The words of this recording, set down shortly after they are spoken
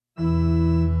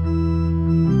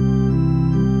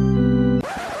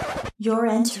You're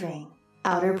entering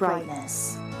outer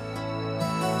brightness.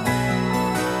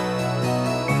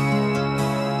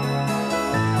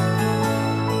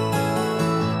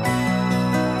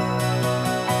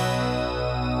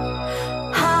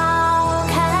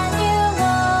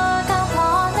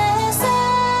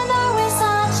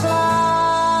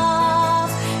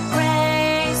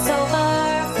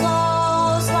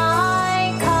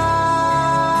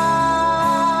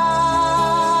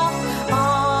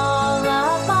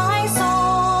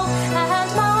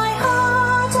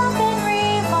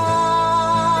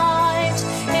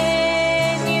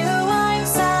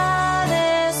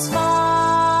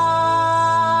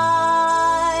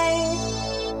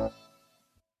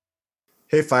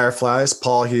 Hey Fireflies,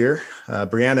 Paul here.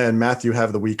 Brianna and Matthew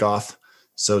have the week off.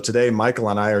 So today, Michael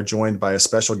and I are joined by a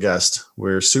special guest.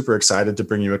 We're super excited to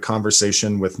bring you a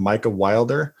conversation with Micah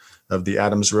Wilder of the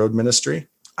Adams Road Ministry.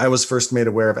 I was first made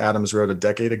aware of Adams Road a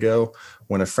decade ago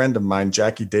when a friend of mine,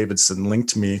 Jackie Davidson,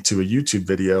 linked me to a YouTube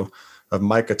video of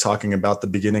Micah talking about the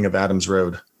beginning of Adams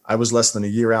Road. I was less than a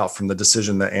year out from the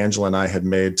decision that Angela and I had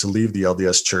made to leave the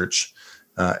LDS Church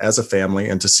as a family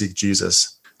and to seek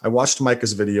Jesus. I watched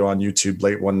Micah's video on YouTube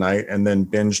late one night and then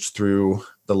binged through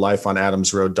the Life on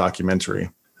Adams Road documentary.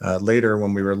 Later,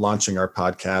 when we were launching our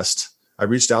podcast, I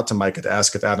reached out to Micah to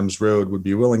ask if Adams Road would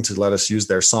be willing to let us use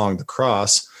their song, The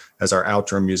Cross, as our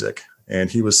outro music.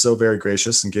 And he was so very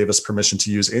gracious and gave us permission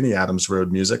to use any Adams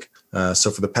Road music.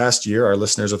 So for the past year, our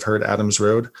listeners have heard Adams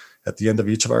Road at the end of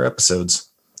each of our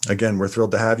episodes. Again, we're thrilled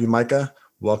to have you, Micah.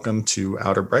 Welcome to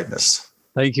Outer Brightness.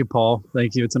 Thank you, Paul.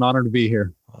 Thank you. It's an honor to be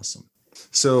here. Awesome.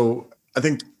 So I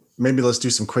think maybe let's do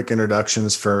some quick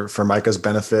introductions for Micah's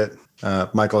benefit.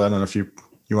 Michael, I don't know if you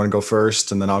want to go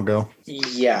first and then I'll go.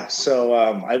 Yeah. So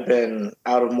I've been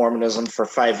out of Mormonism for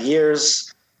 5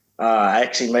 years. I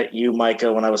actually met you,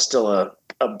 Micah, when I was still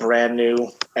a brand new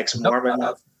ex-Mormon.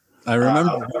 I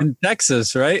remember in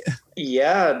Texas, right?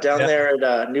 Yeah. Down there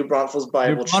at New Braunfels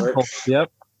Bible Church.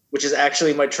 Yep. Which is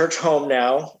actually my church home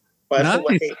now, by the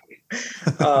way.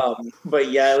 But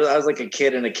yeah, I was like a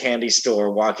kid in a candy store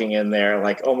walking in there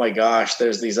like, oh my gosh,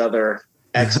 there's these other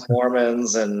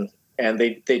ex-Mormons and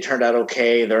they turned out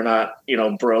okay. They're not,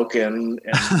 broken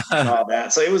and all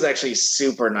that. So it was actually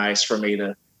super nice for me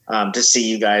to see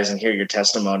you guys and hear your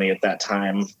testimony at that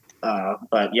time.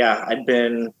 But yeah, I'd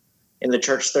been in the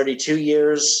church 32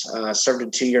 years, served a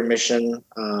 2-year mission.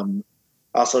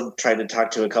 Also tried to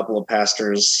talk to a couple of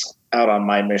pastors out on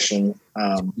my mission.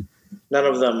 None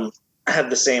of them had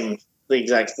the same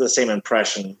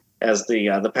impression as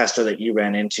the pastor that you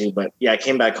ran into. But yeah, I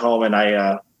came back home and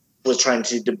I was trying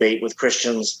to debate with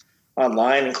Christians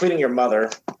online, including your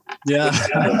mother. Yeah.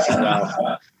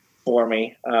 For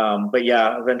me. But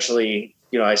yeah, eventually,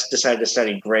 I decided to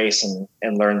study grace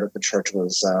and learned that the church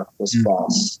was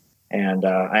false. And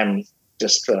I'm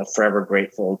just forever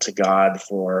grateful to God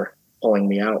for pulling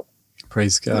me out.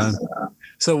 Praise God.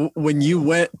 So when you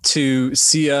went to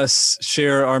see us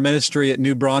share our ministry at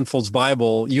New Braunfels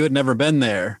Bible, you had never been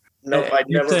there. No, I'd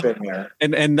never been there.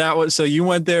 And that was, so you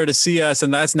went there to see us,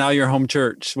 and that's now your home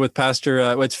church with Pastor,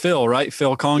 it's Phil, right?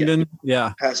 Phil Congdon.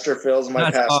 Yeah. Pastor Phil's my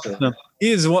pastor. Awesome.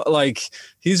 He's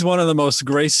one of the most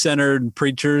grace-centered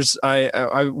preachers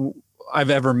I've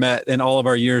ever met in all of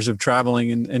our years of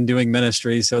traveling and doing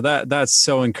ministry. So that's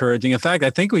so encouraging. In fact,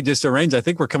 I think we just arranged, I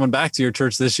think we're coming back to your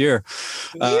church this year.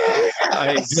 Yes.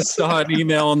 I just saw an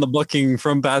email on the booking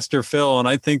from Pastor Phil, and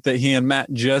I think that he and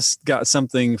Matt just got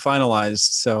something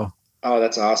finalized. So, oh,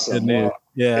 that's awesome. Well,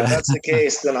 yeah. If that's the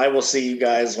case, then I will see you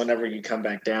guys whenever you come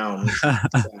back down.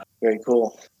 Very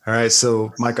cool. All right.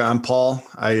 So Micah, I'm Paul.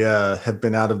 I have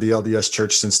been out of the LDS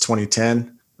Church since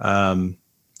 2010.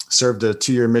 Served a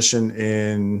 2-year mission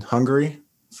in Hungary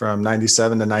from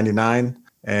 97 to 99.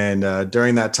 And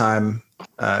during that time,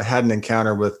 had an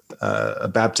encounter with a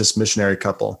Baptist missionary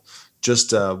couple.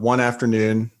 Just one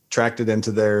afternoon, tracked it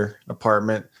into their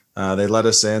apartment. They let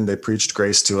us in. They preached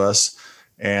grace to us.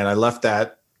 And I left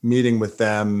that meeting with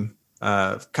them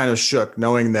kind of shook,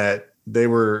 knowing that they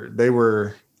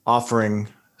were offering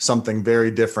something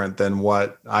very different than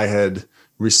what I had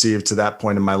received to that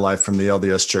point in my life from the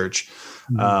LDS Church.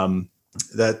 Mm-hmm.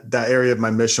 That area of my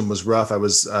mission was rough. I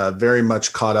was very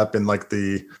much caught up in like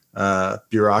the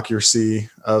bureaucracy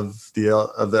of the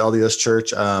LDS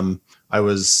Church. I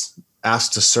was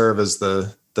asked to serve as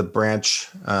the branch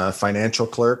financial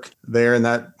clerk there in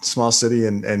that small city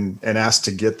and asked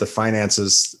to get the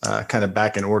finances kind of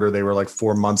back in order. They were like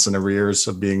 4 months in arrears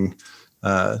of being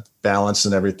balanced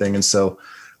and everything. And so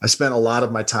I spent a lot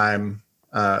of my time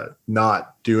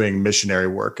not doing missionary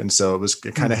work. And so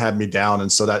it kind of had me down.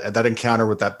 And so that encounter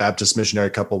with that Baptist missionary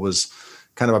couple was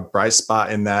kind of a bright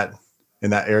spot in that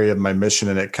that area of my mission.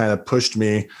 And it kind of pushed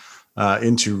me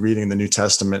into reading the New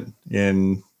Testament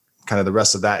in kind of the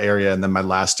rest of that area. And then my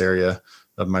last area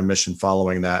of my mission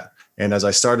following that. And as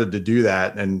I started to do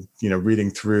that and, reading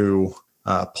through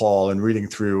Paul and reading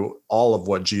through all of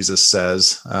what Jesus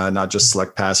says, not just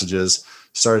select passages,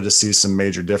 started to see some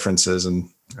major differences. And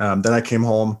then I came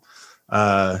home,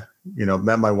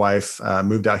 met my wife,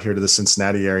 moved out here to the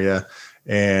Cincinnati area,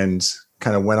 and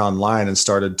kind of went online and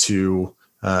started to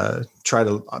try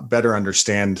to better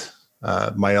understand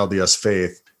my LDS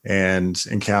faith, and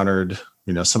encountered,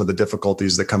 some of the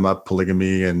difficulties that come up,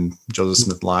 polygamy and Joseph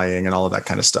Smith lying and all of that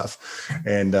kind of stuff.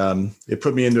 And it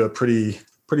put me into a pretty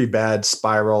bad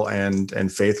spiral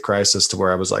and faith crisis, to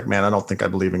where I was like, man, I don't think I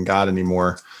believe in God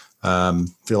anymore.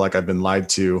 Feel like I've been lied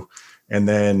to. And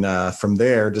then from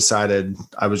there decided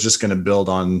I was just going to build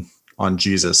on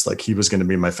Jesus. Like, he was going to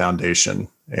be my foundation.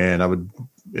 And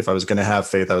if I was going to have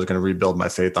faith, I was going to rebuild my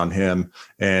faith on him,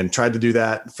 and tried to do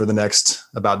that for the next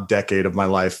about decade of my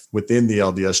life within the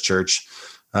LDS church,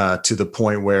 to the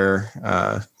point where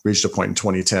reached a point in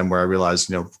 2010 where I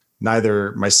realized,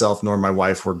 neither myself nor my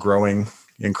wife were growing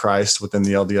in Christ within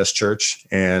the LDS church,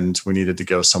 and we needed to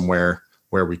go somewhere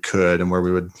where we could and where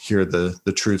we would hear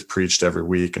the truth preached every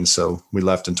week. And so we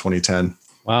left in 2010.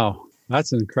 Wow.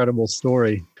 That's an incredible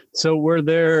story. So were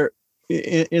there,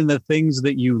 in the things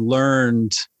that you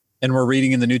learned and were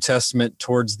reading in the New Testament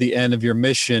towards the end of your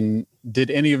mission,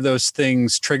 did any of those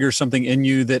things trigger something in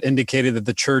you that indicated that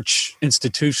the church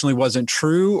institutionally wasn't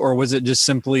true? Or was it just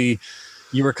simply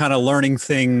you were kind of learning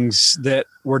things that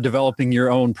were developing your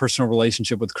own personal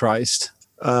relationship with Christ?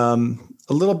 A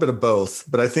little bit of both,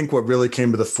 but I think what really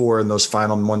came to the fore in those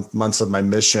final months of my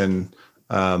mission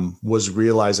was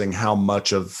realizing how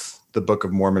much of the Book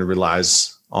of Mormon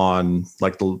relies on,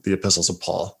 like, the epistles of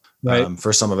Paul, right,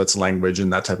 for some of its language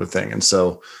and that type of thing. And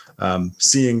so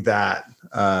seeing that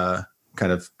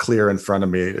kind of clear in front of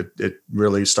me, it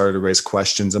really started to raise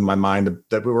questions in my mind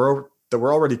that were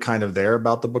already kind of there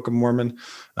about the Book of Mormon,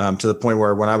 to the point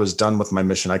where when I was done with my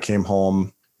mission, I came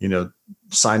home,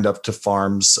 signed up to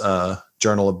Farm's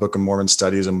Journal of Book of Mormon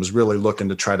Studies, and was really looking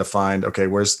to try to find, okay,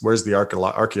 where's the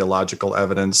archaeological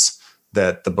evidence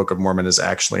that the Book of Mormon is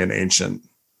actually an ancient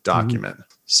document. Mm-hmm.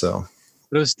 So,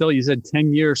 but it was still, you said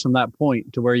 10 years from that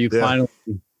point to where you finally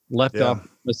left off the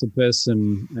precipice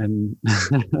and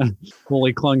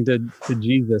fully clung to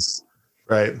Jesus.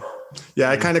 Right. Yeah.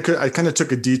 I kind of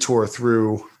took a detour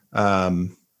through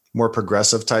more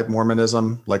progressive type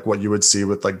Mormonism, like what you would see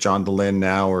with like John DeLynn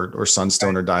now or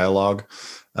Sunstone or Dialogue,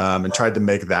 and tried to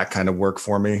make that kind of work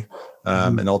for me.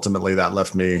 And ultimately that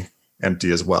left me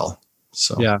empty as well.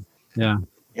 So, yeah.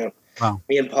 Wow.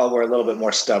 Me and Paul were a little bit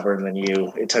more stubborn than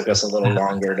you. It took us a little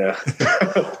longer to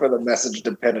for the message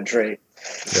to penetrate.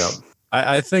 Yeah.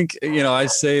 I think, I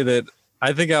say that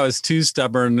I think I was too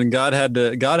stubborn, and God had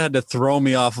to throw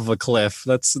me off of a cliff.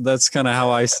 That's kind of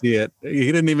how I see it.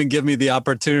 He didn't even give me the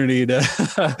opportunity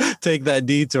to take that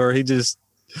detour. He just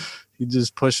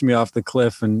pushed me off the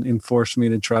cliff and forced me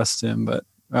to trust him. But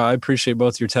I appreciate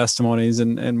both your testimonies,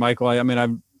 and Michael,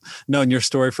 I've known your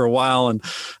story for a while, and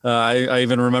I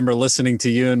even remember listening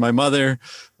to you and my mother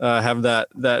have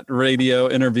that radio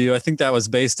interview. I think that was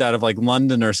based out of like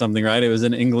London or something, right? It was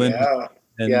in England.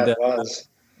 Yeah, it was.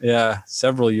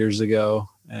 Several years ago.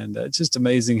 And it's just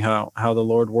amazing how the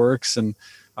Lord works. And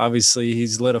obviously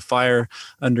he's lit a fire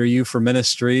under you for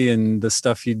ministry and the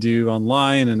stuff you do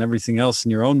online and everything else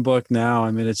in your own book now.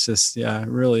 It's just, I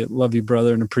really love you,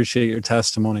 brother, and appreciate your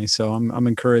testimony. So I'm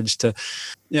encouraged to,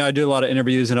 I do a lot of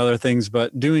interviews and other things,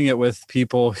 but doing it with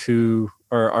people who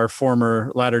are former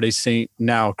Latter-day Saint,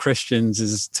 now Christians,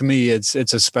 is, to me, it's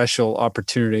a special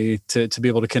opportunity to be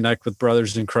able to connect with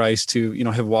brothers in Christ who,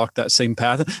 have walked that same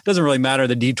path. It doesn't really matter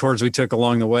the detours we took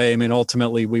along the way.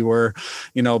 Ultimately we were,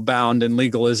 bound in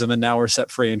legalism, and now we're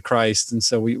set free in Christ. And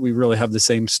so we really have the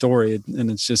same story,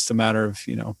 and it's just a matter of,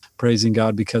 praising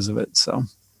God because of it.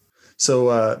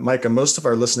 So, Micah, most of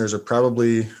our listeners are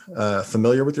probably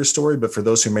familiar with your story, but for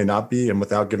those who may not be, and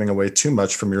without giving away too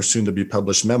much from your soon-to-be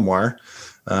published memoir,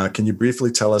 can you briefly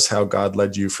tell us how God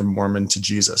led you from Mormon to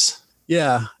Jesus?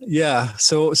 Yeah.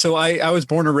 So I was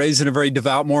born and raised in a very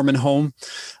devout Mormon home,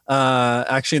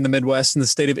 actually in the Midwest in the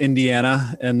state of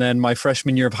Indiana. And then my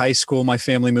freshman year of high school, my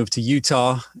family moved to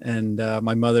Utah, and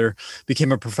my mother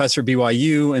became a professor at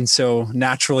BYU. And so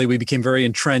naturally we became very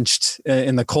entrenched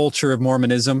in the culture of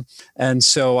Mormonism. And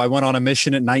so I went on a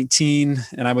mission at 19,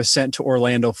 and I was sent to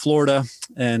Orlando, Florida.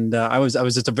 And I was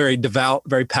just a very devout,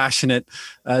 very passionate,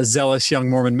 zealous young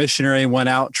Mormon missionary, and went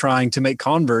out trying to make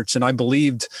converts. And I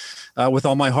believed with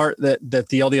all my heart that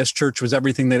the LDS Church was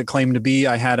everything that it claimed to be.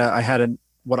 I had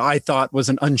what I thought was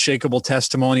an unshakable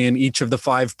testimony in each of the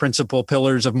 5 principal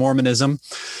pillars of Mormonism.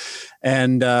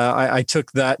 And I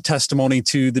took that testimony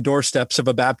to the doorsteps of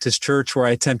a Baptist church where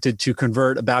I attempted to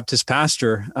convert a Baptist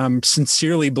pastor,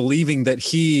 sincerely believing that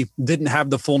he didn't have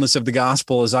the fullness of the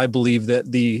gospel as I believed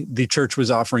that the church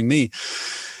was offering me.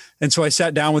 And so I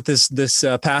sat down with this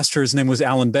pastor. His name was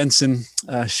Alan Benson,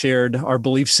 shared our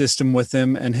belief system with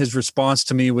him. And his response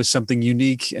to me was something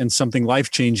unique and something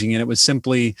life-changing. And it was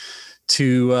simply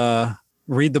to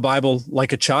read the Bible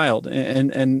like a child.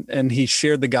 And he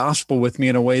shared the gospel with me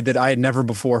in a way that I had never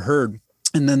before heard.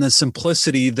 And then the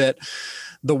simplicity that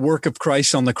the work of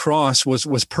Christ on the cross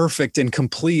was perfect and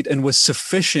complete and was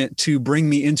sufficient to bring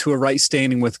me into a right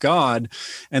standing with God,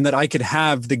 and that I could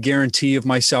have the guarantee of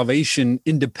my salvation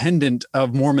independent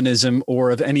of Mormonism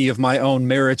or of any of my own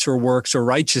merits or works or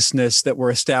righteousness that were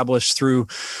established through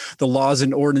the laws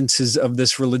and ordinances of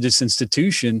this religious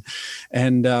institution,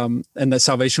 and that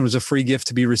salvation was a free gift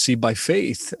to be received by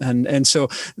faith. And so,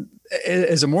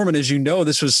 as a Mormon, as you know,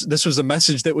 this was a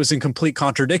message that was in complete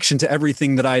contradiction to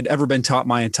everything that I'd ever been taught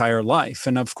my entire life.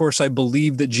 And of course, I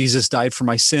believe that Jesus died for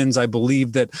my sins. I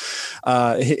believe that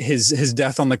his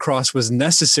death on the cross was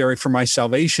necessary for my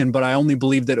salvation, but I only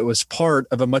believe that it was part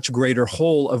of a much greater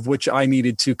whole of which I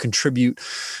needed to contribute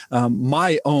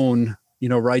my own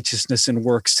righteousness and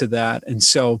works to that. And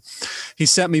so he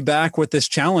sent me back with this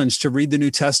challenge to read the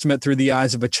New Testament through the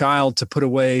eyes of a child, to put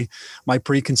away my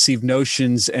preconceived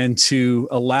notions and to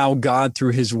allow God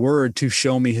through his word to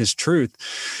show me his truth.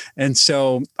 And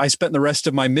so I spent the rest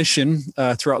of my mission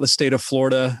throughout the state of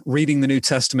Florida reading the New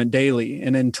Testament daily.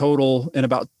 And in total, in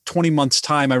about 20 months'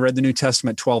 time, I read the New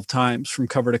Testament 12 times from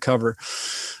cover to cover.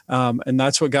 And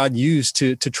that's what God used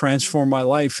to transform my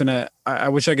life. And I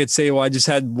wish I could say, well, I just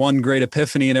had one great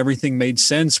epiphany and everything made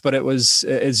sense. But it was,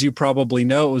 as you probably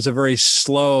know, it was a very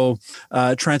slow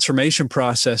transformation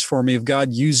process for me of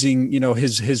God using,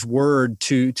 his word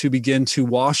to begin to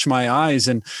wash my eyes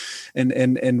and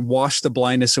wash the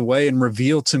blindness away and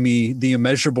reveal to me the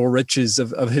immeasurable riches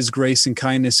of his grace and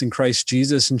kindness in Christ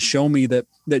Jesus, and show me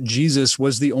that Jesus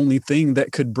was the only thing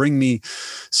that could bring me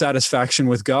satisfaction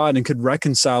with God and could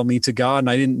reconcile me to God. And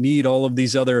I didn't need all of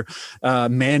these other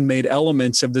man-made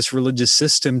elements of this religious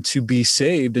system to be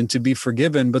saved and to be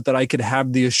forgiven, but that I could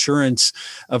have the assurance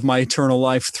of my eternal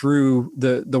life through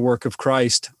the work of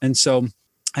Christ. And so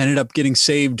I ended up getting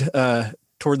saved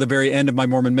toward the very end of my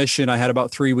Mormon mission. I had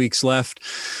about 3 weeks left.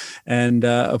 And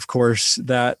of course,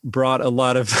 that brought a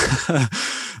lot of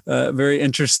very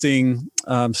interesting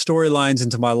storylines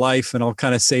into my life, and I'll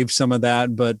kind of save some of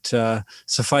that. But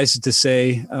suffice it to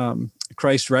say,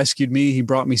 Christ rescued me. He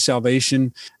brought me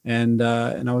salvation, and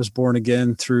I was born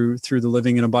again through the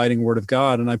living and abiding Word of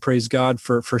God. And I praise God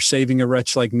for saving a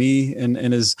wretch like me. And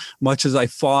as much as I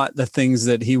fought the things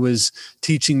that He was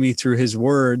teaching me through His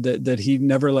Word, that He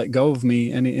never let go of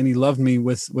me, and He loved me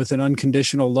with an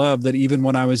unconditional love. That even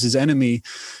when I was His enemy,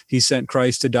 He sent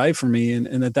Christ to die for me,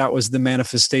 and that was the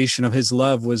manifestation of His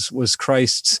love was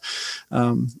Christ's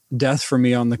death for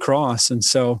me on the cross. And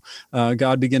so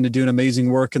God began to do an amazing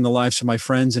work in the lives of my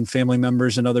friends and family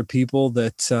members and other people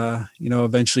that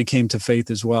eventually came to faith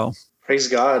as well. Praise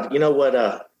God. You know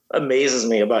what amazes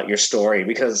me about your story,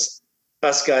 because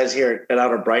us guys here at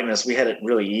Outer Brightness, we had it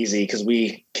really easy because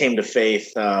we came to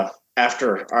faith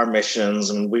after our missions,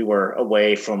 and we were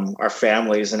away from our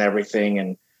families and everything.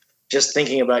 And just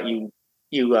thinking about you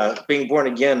being born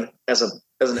again as an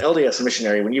LDS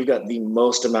missionary, when you've got the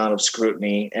most amount of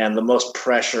scrutiny and the most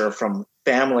pressure from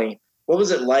family, what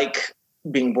was it like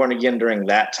being born again during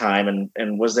that time?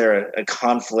 And was there a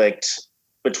conflict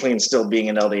between still being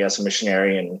an LDS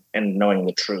missionary and knowing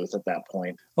the truth at that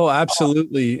point? Oh,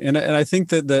 absolutely. And I think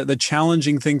that the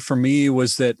challenging thing for me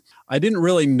was that I didn't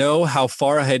really know how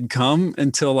far I had come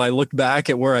until I looked back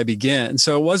at where I began.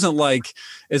 So it wasn't like,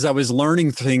 as I was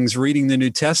learning things, reading the New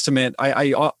Testament,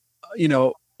 I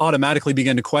automatically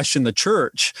began to question the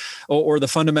church or the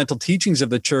fundamental teachings of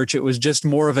the church. It was just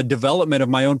more of a development of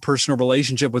my own personal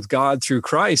relationship with God through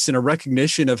Christ, and a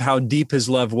recognition of how deep His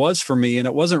love was for me. And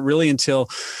it wasn't really until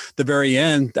the very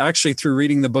end, actually through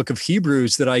reading the book of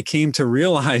Hebrews, that I came to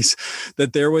realize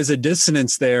that there was a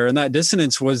dissonance there. And that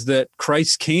dissonance was that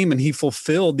Christ came and He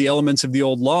fulfilled the elements of the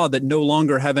old law that no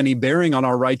longer have any bearing on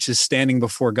our righteous standing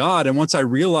before God. And once I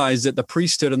realized that the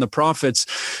priesthood and the prophets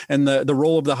and the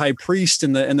role of the high priest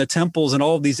and and the temples and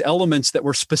all of these elements that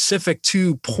were specific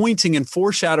to pointing and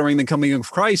foreshadowing the coming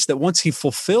of Christ, that once he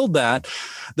fulfilled that,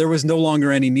 there was no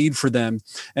longer any need for them.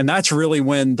 And that's really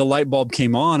when the light bulb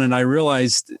came on. And I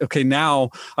realized, okay,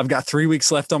 now I've got 3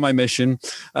 weeks left on my mission.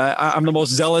 I'm the most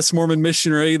zealous Mormon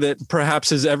missionary that perhaps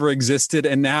has ever existed.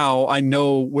 And now I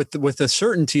know with a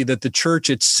certainty that the church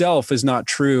itself is not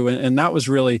true. And that was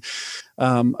really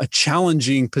a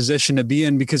challenging position to be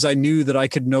in, because I knew that I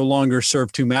could no longer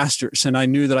serve two masters, and I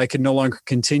knew that I could no longer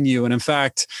continue. And in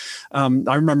fact, I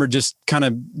remember just kind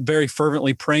of very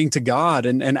fervently praying to God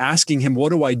and asking him, what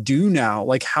do I do now?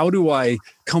 Like, how do I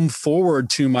come forward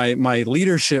to my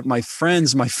leadership, my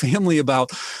friends, my family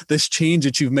about this change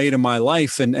that you've made in my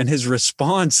life? And his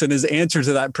response and his answer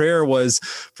to that prayer was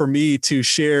for me to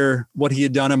share what he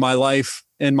had done in my life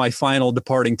in my final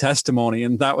departing testimony.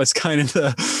 And that was kind of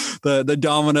the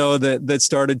domino that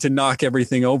started to knock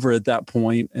everything over at that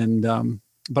point. And,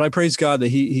 but I praise God that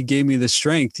he gave me the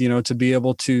strength, to be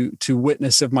able to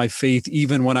witness of my faith,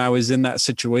 even when I was in that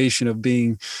situation of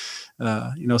being,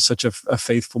 such a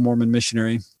faithful Mormon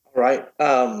missionary. Right.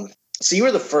 So you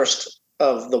were the first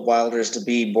of the Wilders to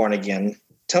be born again.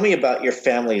 Tell me about your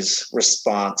family's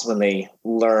response when they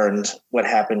learned what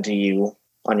happened to you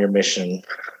on your mission.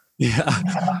 Yeah.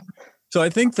 So I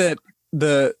think that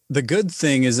the good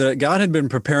thing is that God had been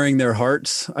preparing their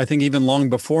hearts, I think even long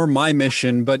before my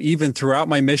mission, but even throughout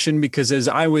my mission, because as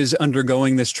I was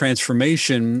undergoing this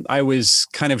transformation, I was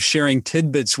kind of sharing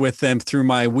tidbits with them through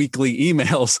my weekly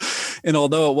emails. And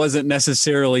although it wasn't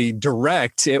necessarily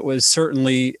direct, it was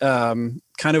certainly kind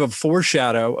of a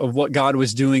foreshadow of what God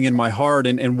was doing in my heart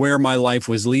and where my life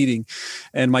was leading.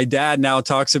 And my dad now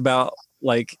talks about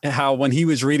like how when he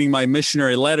was reading my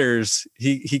missionary letters,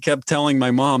 he kept telling my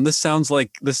mom, this sounds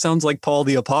like Paul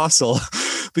the Apostle,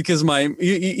 because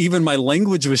even my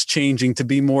language was changing to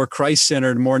be more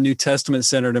Christ-centered, more New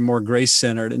Testament-centered, and more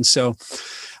grace-centered. And so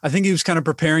I think he was kind of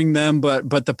preparing them,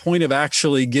 but the point of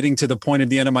actually getting to the point of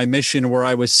the end of my mission where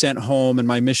I was sent home and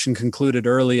my mission concluded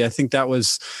early, I think that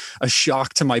was a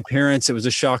shock to my parents. It was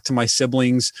a shock to my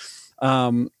siblings.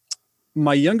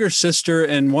 My younger sister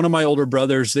and one of my older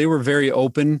brothers, they were very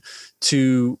open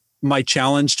to my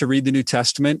challenge to read the New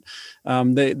Testament.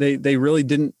 They really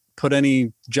didn't put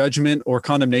any judgment or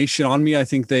condemnation on me. I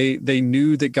think they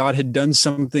knew that God had done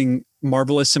something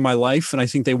marvelous in my life, and I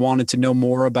think they wanted to know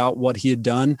more about what he had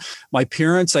done. My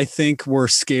parents, I think, were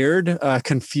scared,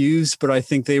 confused, but I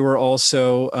think they were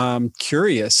also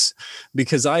curious,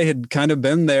 because I had kind of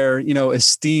been their,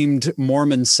 esteemed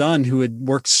Mormon son who had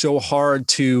worked so hard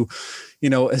to,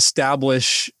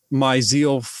 establish my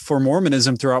zeal for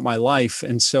Mormonism throughout my life.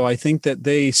 And so I think that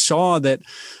they saw that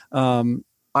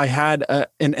I had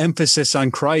an emphasis on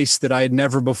Christ that I had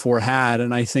never before had.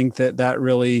 And I think that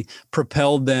really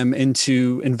propelled them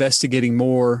into investigating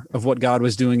more of what God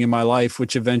was doing in my life,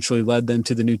 which eventually led them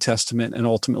to the New Testament and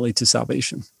ultimately to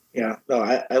salvation. Yeah, no,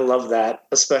 I love that,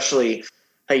 especially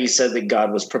how you said that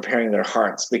God was preparing their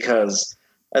hearts, because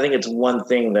I think it's one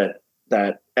thing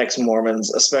that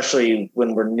ex-Mormons, especially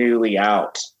when we're newly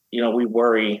out, we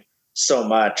worry so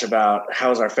much about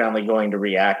how is our family going to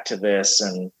react to this,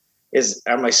 and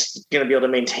am I going to be able to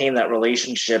maintain that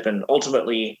relationship? And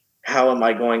ultimately, how am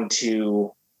I going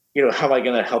to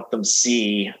help them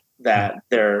see that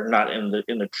they're not in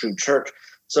the true church?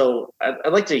 So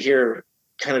I'd like to hear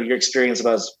kind of your experience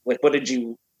about, like, what did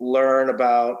you learn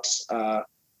about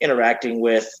interacting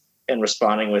with and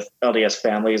responding with LDS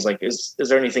families? Like, is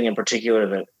there anything in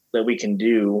particular that we can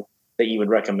do that you would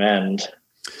recommend?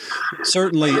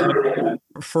 Certainly.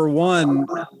 For one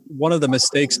of the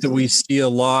mistakes that we see a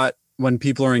lot when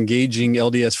people are engaging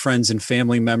LDS friends and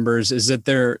family members is that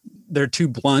they're too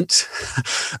blunt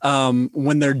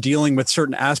when they're dealing with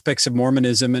certain aspects of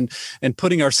Mormonism and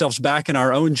putting ourselves back in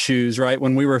our own shoes, right?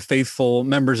 When we were faithful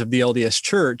members of the LDS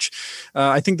Church,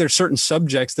 I think there's certain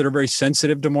subjects that are very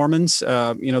sensitive to Mormons.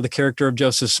 The character of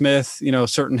Joseph Smith,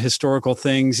 certain historical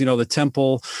things, the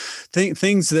temple,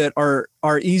 things that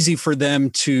are easy for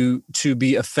them to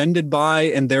be offended by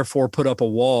and therefore put up a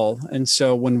wall. And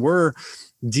so when we're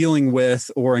dealing with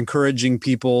or encouraging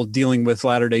people dealing with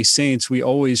Latter-day Saints, we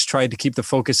always try to keep the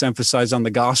focus emphasized on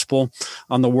the gospel,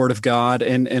 on the word of God,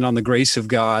 and on the grace of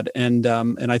God. And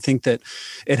I think that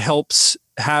it helps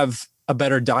have a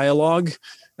better dialogue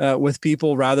with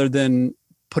people rather than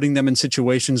putting them in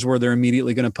situations where they're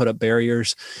immediately going to put up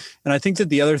barriers. And I think that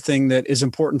the other thing that is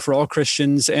important for all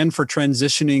Christians and for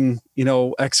transitioning,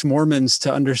 ex-Mormons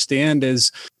to understand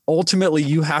is ultimately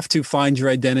you have to find your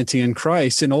identity in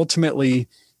Christ. And ultimately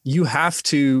you have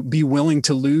to be willing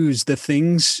to lose the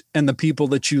things and the people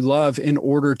that you love in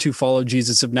order to follow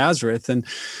Jesus of Nazareth.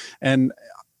 And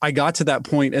I got to that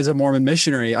point as a Mormon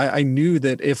missionary. I knew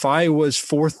that if I was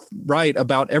forthright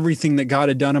about everything that God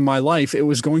had done in my life, it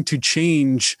was going to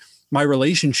change my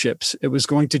relationships. It was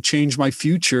going to change my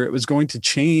future. It was going to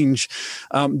change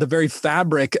the very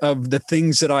fabric of the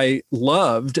things that I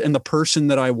loved and the person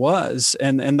that I was.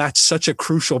 And that's such a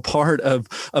crucial part of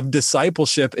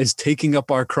discipleship, is taking up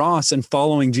our cross and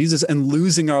following Jesus and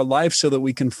losing our life so that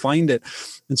we can find it.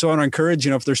 And so I want to encourage,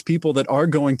 if there's people that are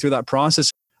going through that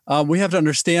process, we have to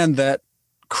understand that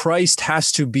Christ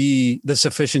has to be the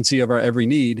sufficiency of our every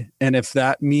need. And if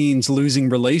that means losing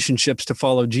relationships to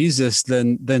follow Jesus,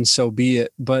 then so be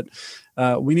it. But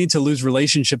we need to lose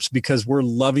relationships because we're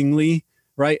lovingly,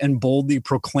 right, and boldly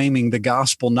proclaiming the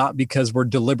gospel, not because we're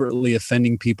deliberately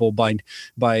offending people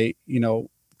by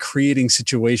creating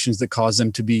situations that cause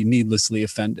them to be needlessly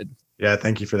offended. Yeah,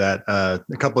 thank you for that.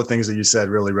 A couple of things that you said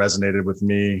really resonated with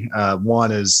me.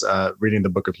 One is reading the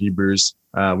book of Hebrews.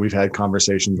 We've had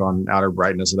conversations on Outer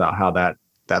Brightness about how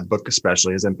that book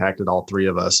especially has impacted all three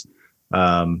of us.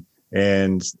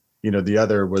 And, the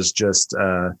other was just,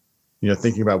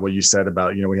 thinking about what you said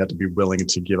about, we have to be willing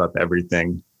to give up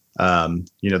everything.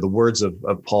 The words of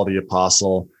Paul the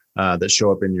Apostle that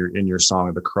show up in your Song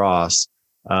of the Cross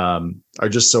are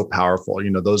just so powerful.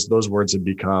 Those words have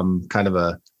become kind of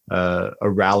a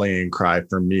rallying cry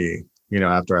for me,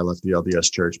 after I left the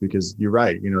LDS Church, because you're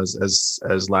right.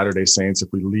 As Latter-day Saints, if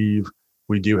we leave,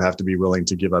 we do have to be willing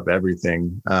to give up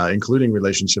everything, including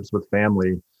relationships with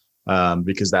family,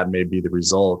 because that may be the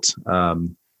result.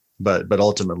 But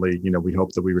ultimately, we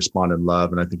hope that we respond in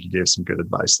love. And I think you gave some good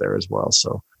advice there as well.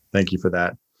 So thank you for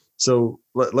that. So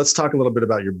let's talk a little bit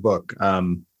about your book.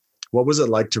 What was it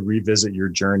like to revisit your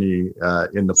journey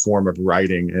in the form of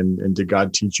writing, and did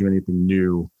God teach you anything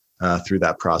new through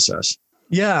that process?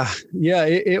 Yeah.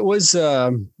 It was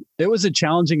a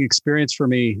challenging experience for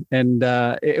me, and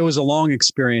it was a long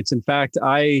experience. In fact,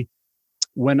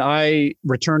 when I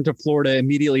returned to Florida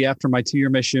immediately after my 2-year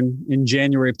mission in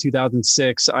January of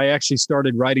 2006, I actually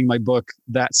started writing my book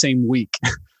that same week.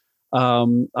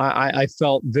 I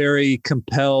felt very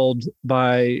compelled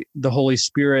by the Holy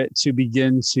Spirit to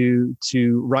begin to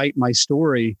write my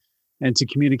story and to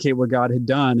communicate what God had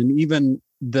done. And even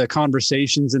the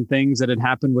conversations and things that had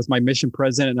happened with my mission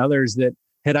president and others, that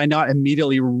had I not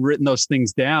immediately written those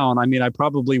things down, I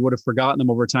probably would have forgotten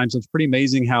them over time. So it's pretty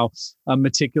amazing how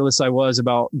meticulous I was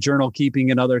about journal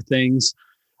keeping and other things.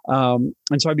 And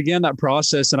so I began that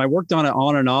process, and I worked on it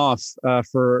on and off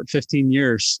for 15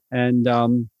 years. And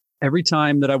every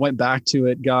time that I went back to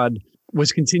it, God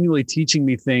was continually teaching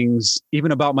me things,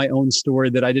 even about my own story,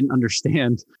 that I didn't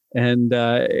understand. And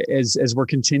as we're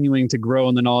continuing to grow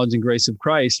in the knowledge and grace of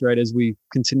Christ, right, as we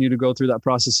continue to go through that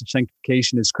process of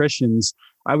sanctification as Christians,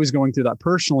 I was going through that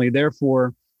personally.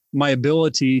 Therefore, my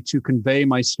ability to convey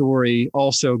my story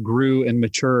also grew and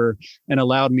matured, and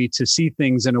allowed me to see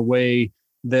things in a way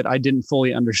that I didn't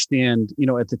fully understand,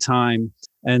 at the time.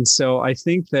 And so I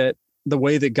think that the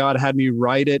way that God had me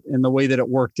write it and the way that it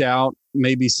worked out,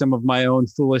 maybe some of my own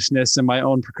foolishness and my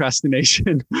own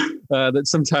procrastination that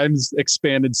sometimes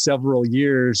expanded several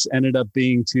years, ended up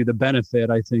being to the benefit,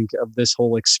 I think, of this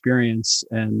whole experience.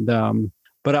 And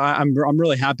but I'm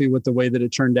really happy with the way that it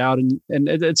turned out. And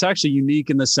it's actually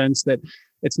unique in the sense that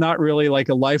it's not really like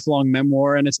a lifelong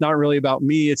memoir, and it's not really about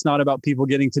me. It's not about people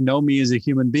getting to know me as a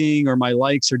human being or my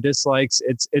likes or dislikes.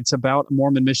 It's about a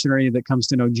Mormon missionary that comes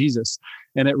to know Jesus.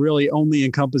 And it really only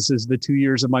encompasses the 2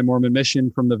 years of my Mormon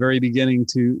mission from the very beginning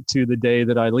to the day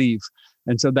that I leave.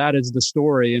 And so that is the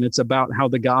story. And it's about how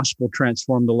the gospel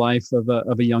transformed the life of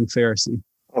a young Pharisee.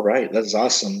 All right. That's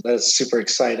awesome. That's super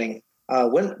exciting.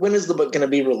 When is the book going to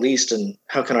be released, and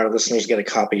how can our listeners get a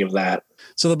copy of that?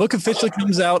 So the book officially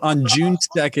comes out on June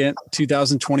 2nd,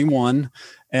 2021,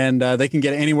 and they can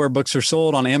get it anywhere books are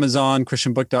sold, on Amazon,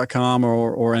 christianbook.com,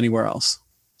 or anywhere else.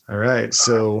 All right.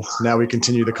 So now we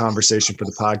continue the conversation for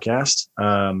the podcast.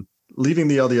 Leaving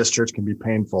the LDS Church can be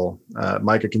painful.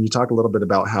 Micah, can you talk a little bit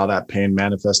about how that pain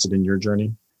manifested in your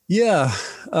journey? Yeah.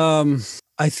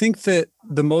 I think that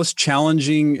the most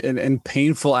challenging and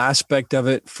painful aspect of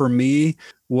it for me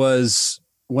was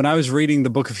when I was reading the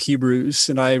book of Hebrews,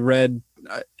 and I read,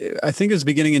 I think it was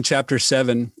beginning in chapter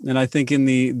 7. And I think in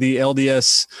the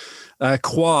LDS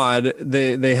quad,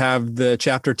 they have the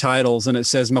chapter titles, and it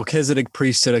says Melchizedek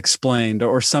Priesthood Explained,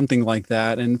 or something like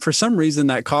that. And for some reason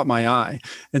that caught my eye.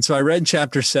 And so I read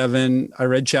chapter 7, I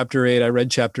read chapter 8, I read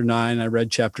chapter 9, I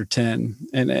read chapter 10,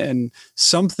 and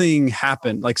something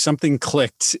happened, like something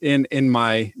clicked in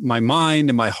my mind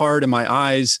and my heart and my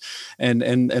eyes, and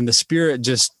the Spirit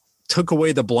just took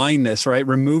away the blindness, right?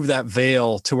 Removed that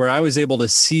veil to where I was able to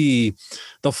see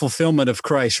the fulfillment of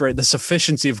Christ, right? The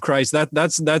sufficiency of Christ.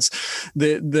 That's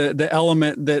the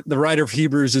element that the writer of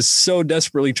Hebrews is so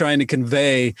desperately trying to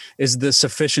convey, is the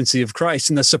sufficiency of Christ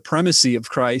and the supremacy of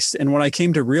Christ. And when I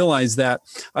came to realize that,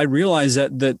 I realized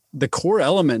that the core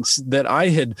elements that I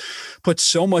had put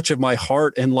so much of my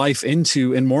heart and life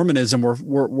into in Mormonism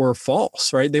were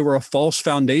false, right? They were a false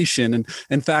foundation. And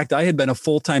in fact, I had been a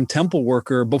full-time temple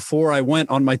worker before I went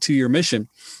on my 2-year mission.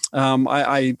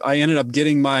 I ended up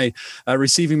getting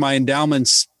receiving my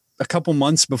endowments a couple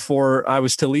months before I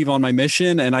was to leave on my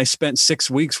mission. And I spent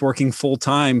 6 weeks working full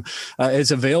time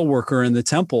as a veil worker in the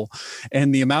temple.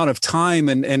 And the amount of time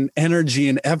and energy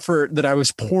and effort that I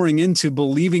was pouring into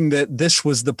believing that this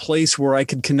was the place where I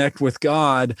could connect with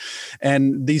God.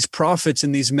 And these prophets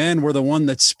and these men were the one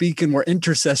that speak and were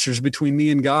intercessors between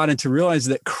me and God. And to realize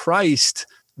that Christ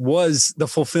was the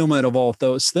fulfillment of all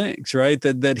those things, right?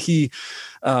 That he,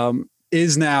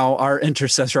 is now our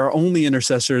intercessor, our only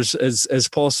intercessors, as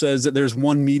Paul says, that there's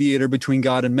one mediator between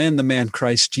God and men, the man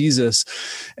Christ Jesus,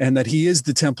 and that he is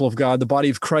the temple of God. The body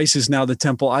of Christ is now the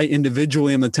temple. I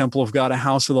individually am the temple of God, a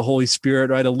house of the Holy Spirit,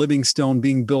 right? A living stone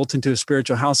being built into a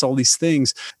spiritual house, all these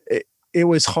things. It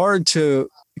was hard to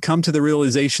come to the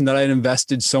realization that I had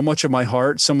invested so much of my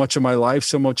heart, so much of my life,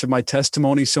 so much of my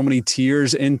testimony, so many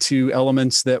tears into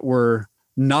elements that were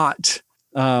not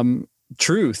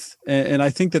truth. And I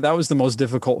think that was the most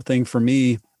difficult thing for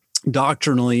me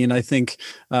doctrinally. And I think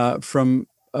from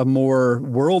a more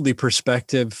worldly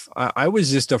perspective, I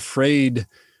was just afraid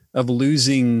of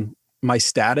losing my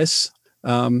status.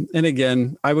 And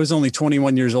again, I was only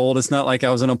 21 years old. It's not like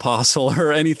I was an apostle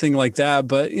or anything like that.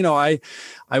 But, I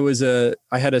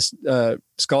had a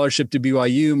scholarship to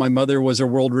BYU. My mother was a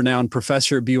world-renowned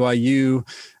professor at BYU.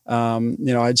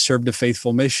 I'd served a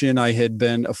faithful mission. I had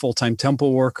been a full-time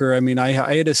temple worker. I mean, I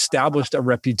had established a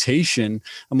reputation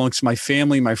amongst my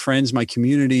family, my friends, my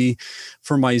community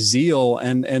for my zeal,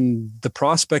 and the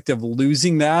prospect of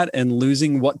losing that and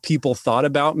losing what people thought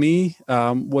about me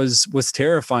was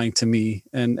terrifying to me.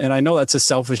 And I know that's a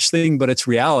selfish thing, but it's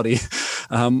reality.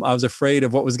 I was afraid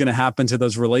of what was going to happen to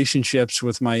those relationships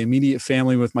with my immediate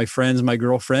family, with my friends, my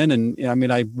girlfriend. And I mean,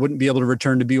 I wouldn't be able to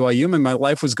return to BYU, and my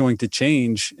life was going to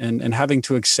change. And having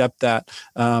to accept that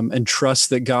and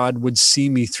trust that God would see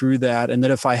me through that, and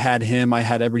that if I had him, I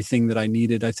had everything that I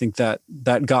needed. I think that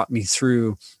got me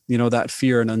through, that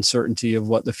fear and uncertainty of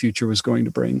what the future was going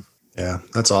to bring. Yeah,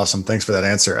 that's awesome. Thanks for that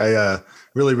answer. I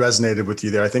really resonated with you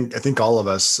there. I think all of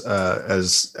us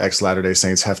as ex-Latter-day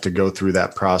Saints have to go through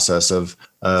that process of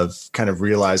kind of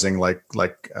realizing like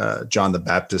John the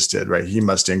Baptist did, right? He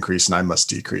must increase and I must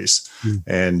decrease.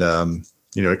 And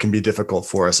it can be difficult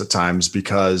for us at times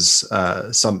because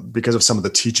of some of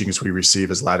the teachings we receive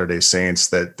as Latter-day Saints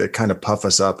that kind of puff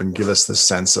us up and give us the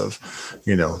sense of,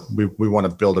 we want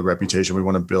to build a reputation. We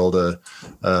want to build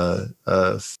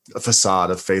a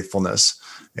facade of faithfulness.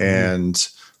 And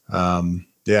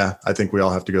I think we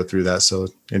all have to go through that. So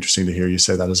interesting to hear you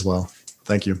say that as well.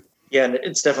 Thank you. Yeah, and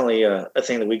it's definitely a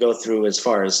thing that we go through as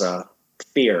far as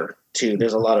fear too.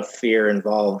 There's a lot of fear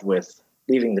involved with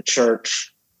leaving the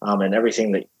church. And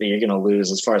everything that you're going to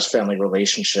lose as far as family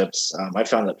relationships. I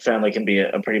found that family can be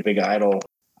a pretty big idol.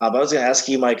 I was going to ask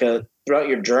you, Micah, throughout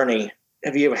your journey,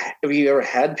 have you ever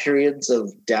had periods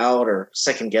of doubt or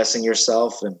second guessing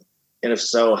yourself? And if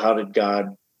so, how did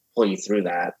God pull you through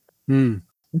that?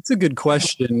 That's a good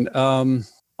question.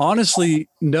 Honestly,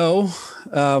 no.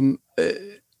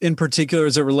 In particular,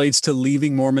 as it relates to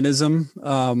leaving Mormonism,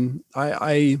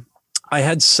 I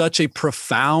had such a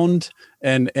profound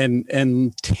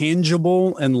and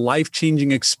tangible and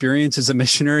life-changing experience as a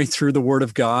missionary through the Word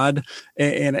of God.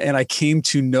 And I came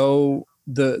to know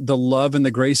the love and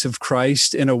the grace of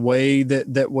Christ in a way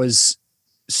that was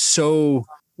so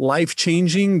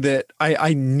life-changing that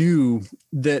I knew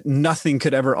that nothing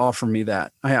could ever offer me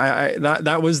that.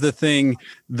 That was the thing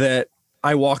that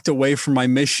I walked away from my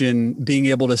mission being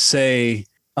able to say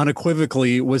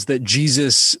unequivocally, was that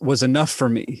Jesus was enough for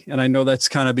me. And I know that's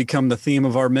kind of become the theme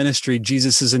of our ministry.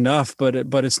 Jesus is enough, but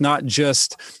it's not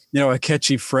just, a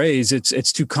catchy phrase.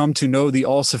 It's to come to know the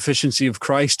all sufficiency of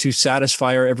Christ to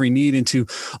satisfy our every need and to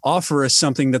offer us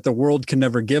something that the world can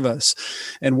never give us.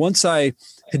 And once I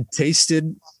had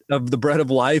tasted of the bread of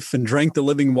life and drank the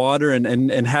living water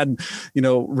and had,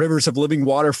 rivers of living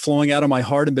water flowing out of my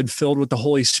heart and been filled with the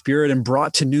Holy Spirit and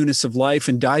brought to newness of life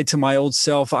and died to my old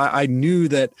self, I knew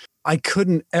that I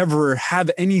couldn't ever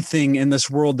have anything in this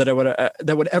world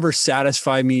that would ever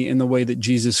satisfy me in the way that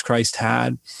Jesus Christ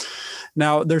had.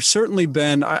 Now, there's certainly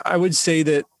been, I would say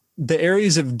that the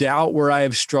areas of doubt where I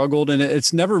have struggled, and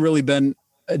it's never really been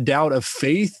a doubt of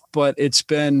faith, but it's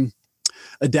been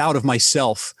a doubt of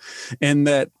myself. And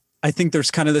that I think there's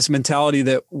kind of this mentality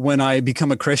that when I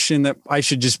become a Christian, that I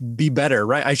should just be better,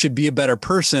 right? I should be a better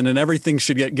person and everything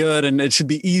should get good and it should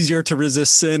be easier to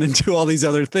resist sin and do all these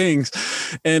other things.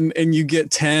 And you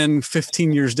get 10,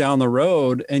 15 years down the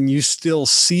road and you still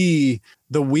see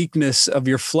the weakness of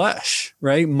your flesh,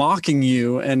 right? Mocking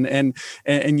you and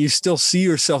you still see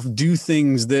yourself do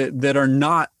things that are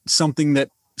not something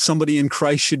that somebody in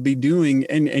Christ should be doing.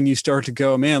 And you start to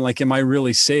go, man, like, am I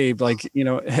really saved? Like,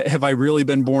 have I really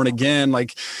been born again?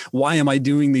 Like, why am I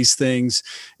doing these things?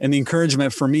 And the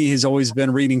encouragement for me has always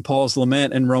been reading Paul's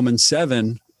lament in Romans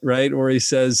 7, right? Where he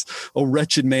says, "Oh,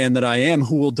 wretched man that I am,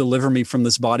 who will deliver me from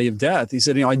this body of death?" He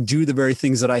said, I do the very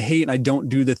things that I hate and I don't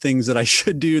do the things that I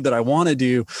should do, that I want to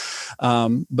do.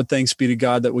 But thanks be to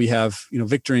God that we have,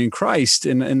 victory in Christ.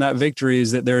 And that victory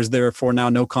is that there's therefore now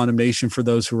no condemnation for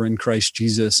those who are in Christ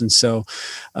Jesus. And so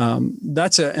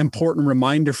that's an important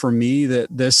reminder for me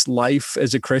that this life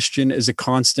as a Christian is a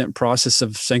constant process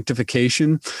of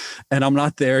sanctification. And I'm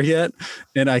not there yet.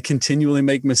 And I continually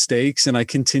make mistakes and I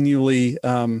continually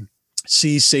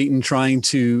see Satan trying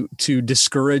to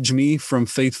discourage me from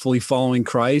faithfully following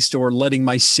Christ or letting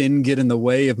my sin get in the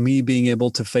way of me being able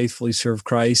to faithfully serve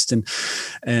Christ and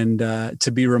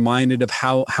to be reminded of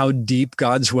how deep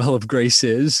God's well of grace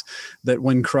is, that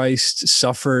when Christ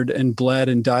suffered and bled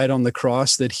and died on the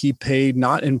cross, that he paid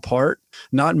not in part,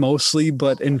 not mostly,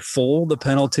 but in full the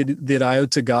penalty that I owe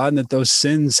to God, and that those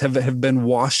sins have been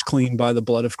washed clean by the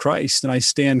blood of Christ. And I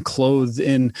stand clothed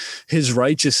in his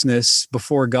righteousness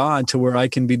before God to where I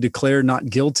can be declared not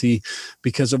guilty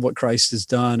because of what Christ has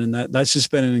done. And that's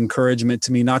just been an encouragement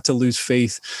to me not to lose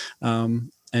faith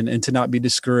and to not be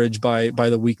discouraged by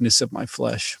the weakness of my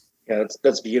flesh. Yeah,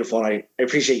 that's beautiful. And I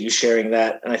appreciate you sharing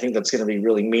that. And I think that's going to be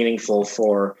really meaningful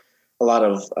for a lot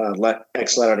of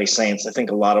ex-Latter-day Saints. I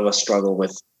think a lot of us struggle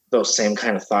with those same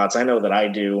kind of thoughts. I know that I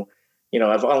do.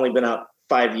 I've only been out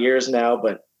 5 years now,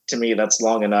 but to me, that's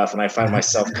long enough. And I find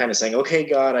myself kind of saying, okay,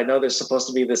 God, I know there's supposed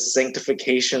to be this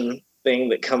sanctification thing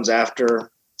that comes after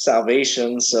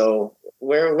salvation. So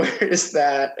where is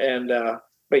that? And,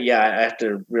 but yeah, I have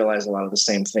to realize a lot of the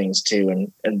same things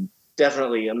too. And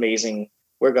definitely amazing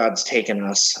where God's taken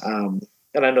us.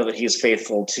 And I know that he's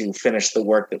faithful to finish the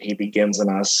work that he begins in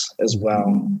us as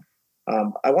well.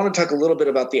 I want to talk a little bit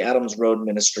about the Adams Road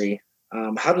Ministry.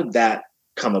 How did that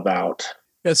come about?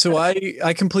 Yeah, so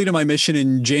I completed my mission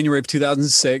in January of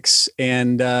 2006,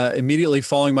 and immediately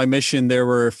following my mission, there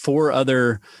were 4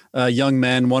 other young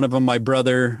men, one of them my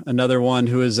brother, another one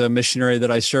who is a missionary that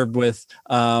I served with,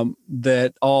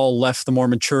 that all left the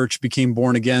Mormon Church, became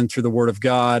born again through the Word of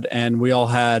God, and we all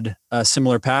had a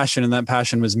similar passion, and that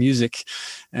passion was music.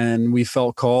 And we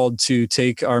felt called to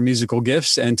take our musical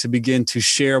gifts and to begin to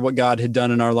share what God had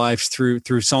done in our lives through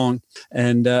song.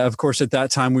 And of course, at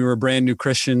that time, we were brand new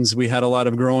Christians. We had a lot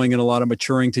of growing and a lot of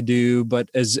maturing to do. But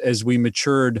as we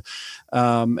matured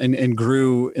and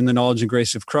grew in the knowledge and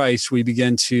grace of Christ, we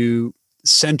began to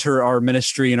center our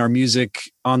ministry and our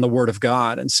music on the Word of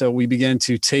God. And so we began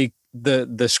to take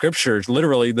the scriptures,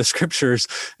 literally the scriptures,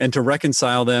 and to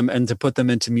reconcile them and to put them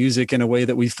into music in a way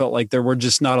that we felt like there were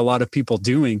just not a lot of people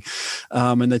doing.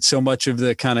 And that so much of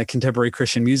the kind of contemporary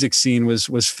Christian music scene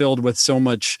was filled with so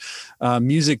much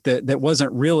music that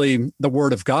wasn't really the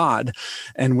Word of God.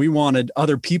 And we wanted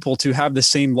other people to have the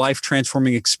same life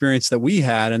transforming experience that we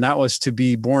had. And that was to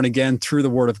be born again through the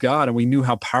Word of God. And we knew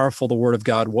how powerful the Word of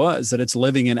God was, that it's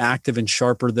living and active and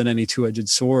sharper than any two-edged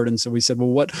sword. And so we said,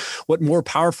 well, what more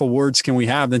powerful words can we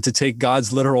have than to take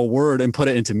God's literal word and put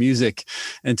it into music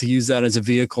and to use that as a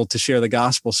vehicle to share the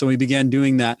gospel? So we began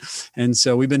doing that. And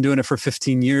so we've been doing it for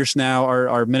 15 years now.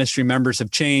 Our ministry members have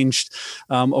changed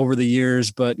over the years,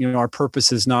 but our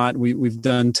purpose is not. We've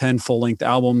done 10 full-length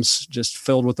albums just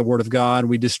filled with the Word of God.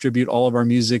 We distribute all of our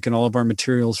music and all of our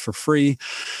materials for free.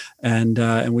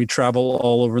 And we travel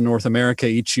all over North America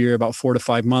each year, about 4 to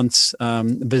 5 months,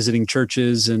 visiting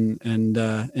churches and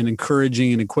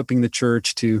encouraging and equipping the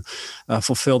church to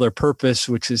fulfill their purpose,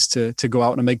 which is to go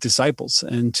out and make disciples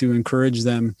and to encourage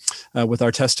them with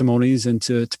our testimonies and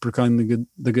to proclaim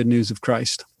the good news of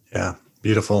Christ. Yeah,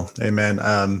 beautiful. Amen.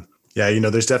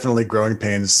 There's definitely growing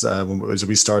pains as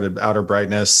we started Outer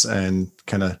Brightness and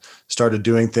kind of started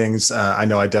doing things. I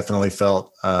know I definitely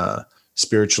felt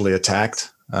spiritually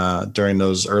attacked during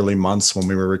those early months when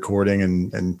we were recording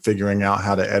and figuring out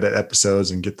how to edit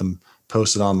episodes and get them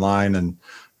posted online.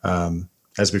 And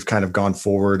as we've kind of gone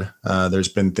forward, there's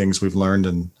been things we've learned,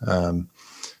 and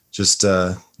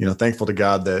thankful to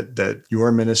God that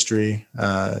your ministry,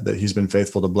 that he's been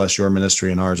faithful to bless your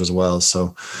ministry and ours as well.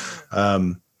 So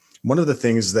one of the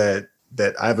things that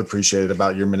that I've appreciated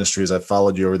about your ministry as I've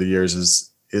followed you over the years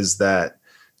is that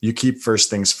you keep first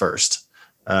things first.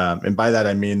 And by that,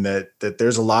 I mean that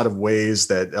there's a lot of ways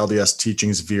that LDS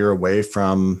teachings veer away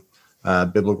from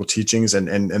biblical teachings,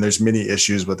 and there's many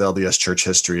issues with LDS church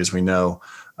history, as we know.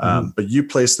 But you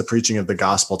place the preaching of the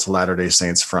gospel to Latter-day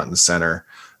Saints front and center.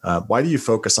 Why do you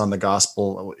focus on the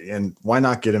gospel, and why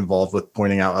not get involved with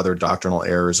pointing out other doctrinal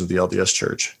errors of the LDS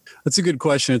church? That's a good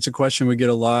question. It's a question we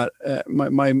get a lot.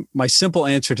 My simple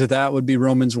answer to that would be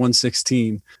Romans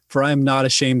 1:16. For I am not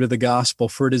ashamed of the gospel,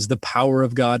 for it is the power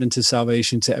of God unto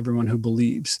salvation to everyone who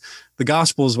believes. The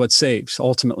gospel is what saves,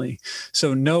 ultimately.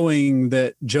 So knowing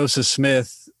that Joseph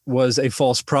Smith was a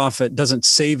false prophet doesn't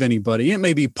save anybody. It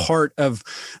may be part of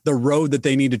the road that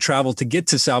they need to travel to get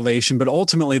to salvation, but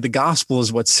ultimately the gospel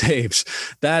is what saves.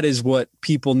 That is what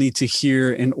people need to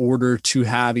hear in order to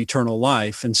have eternal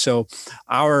life. And so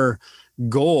our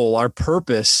goal, our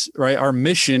purpose, right, our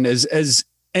mission as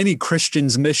any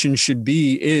Christian's mission should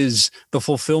be, is the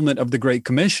fulfillment of the Great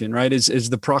Commission, right? Is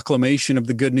the proclamation of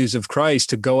the good news of Christ,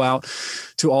 to go out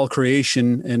to all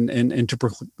creation and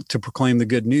to proclaim the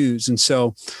good news. And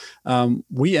so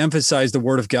we emphasize the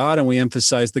Word of God, and we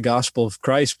emphasize the gospel of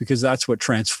Christ, because that's what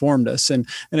transformed us. And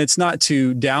it's not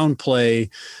to downplay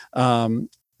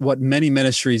what many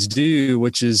ministries do,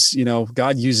 which is,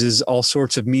 God uses all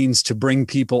sorts of means to bring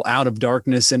people out of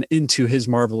darkness and into his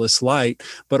marvelous light.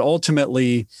 But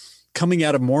ultimately, coming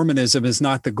out of Mormonism is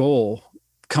not the goal.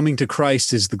 Coming to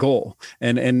Christ is the goal.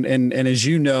 And as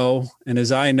you know, and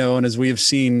as I know, and as we have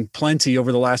seen plenty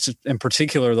over the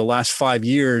last 5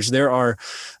 years, there are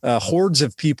hordes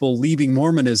of people leaving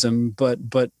Mormonism,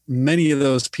 but many of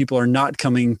those people are not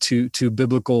coming to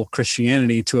biblical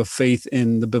Christianity, to a faith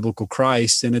in the biblical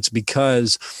Christ. And it's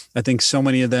because I think so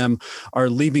many of them are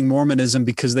leaving Mormonism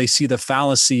because they see the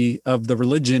fallacy of the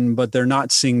religion, but they're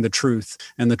not seeing the truth.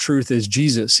 And the truth is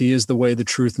Jesus. He is the way, the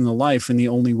truth, and the life, and the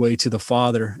only way to the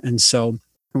Father. And so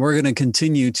we're going to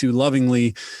continue to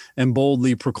lovingly and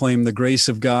boldly proclaim the grace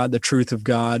of God, the truth of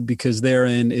God, because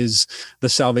therein is the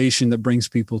salvation that brings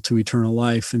people to eternal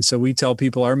life. And so we tell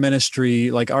people our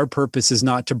ministry, like our purpose is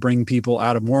not to bring people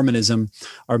out of Mormonism.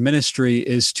 Our ministry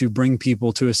is to bring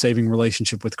people to a saving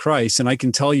relationship with Christ. And I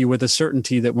can tell you with a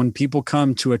certainty that when people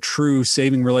come to a true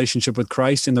saving relationship with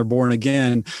Christ and they're born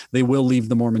again, they will leave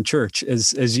the Mormon church.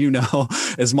 As you know,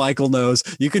 as Michael knows,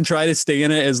 you can try to stay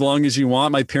in it as long as you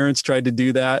want. My parents tried to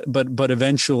do that. But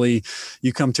eventually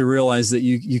you come to realize that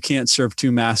you can't serve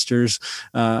two masters,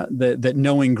 that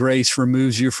knowing grace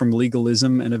removes you from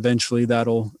legalism, and eventually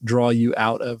that'll draw you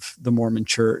out of the Mormon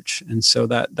church. And so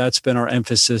that's been our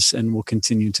emphasis and will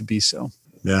continue to be so.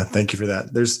 Yeah, thank you for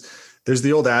that. There's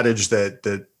the old adage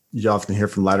that you often hear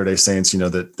from Latter-day Saints,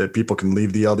 that people can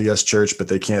leave the LDS church, but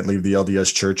they can't leave the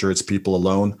LDS church or its people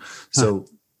alone. So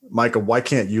Micah, why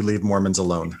can't you leave Mormons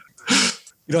alone?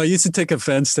 I used to take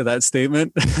offense to that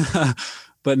statement,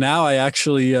 but now I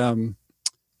actually, I'm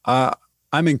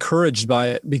encouraged by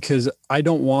it, because I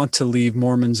don't want to leave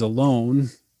Mormons alone.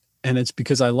 And it's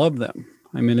because I love them.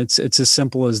 I mean, it's as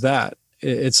simple as that.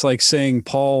 It's like saying,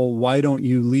 Paul, why don't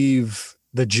you leave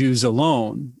the Jews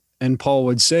alone? And Paul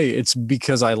would say, it's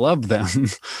because I love them.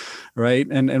 Right.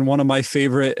 And one of my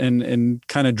favorite and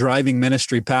kind of driving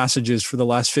ministry passages for the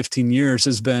last 15 years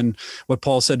has been what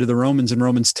Paul said to the Romans in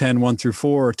Romans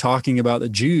 10:1-4, talking about the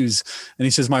Jews. And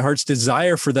he says, my heart's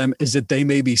desire for them is that they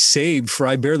may be saved, for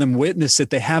I bear them witness that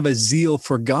they have a zeal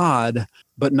for God,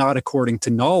 but not according to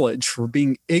knowledge, for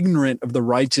being ignorant of the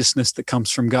righteousness that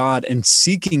comes from God and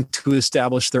seeking to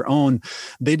establish their own.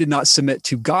 They did not submit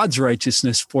to God's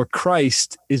righteousness, for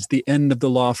Christ is the end of the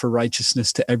law for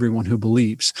righteousness to everyone who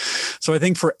believes. So I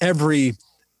think for every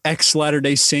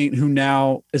ex-Latter-day Saint who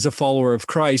now is a follower of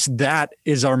Christ, that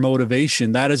is our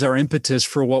motivation. That is our impetus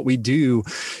for what we do,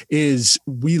 is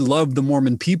we love the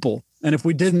Mormon people. And if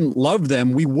we didn't love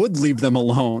them, we would leave them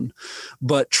alone.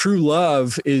 But true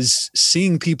love is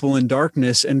seeing people in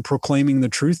darkness and proclaiming the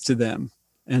truth to them.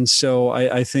 And so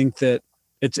I think that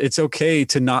it's okay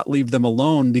to not leave them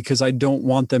alone, because I don't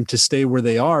want them to stay where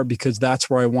they are, because that's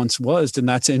where I once was, and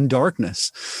that's in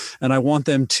darkness. And I want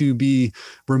them to be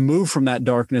removed from that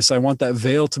darkness. I want that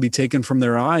veil to be taken from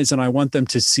their eyes, and I want them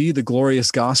to see the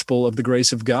glorious gospel of the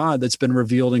grace of God that's been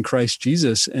revealed in Christ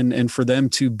Jesus, and for them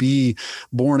to be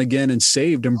born again and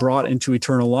saved and brought into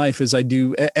eternal life, as I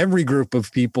do every group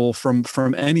of people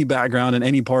from any background in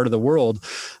any part of the world.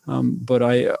 But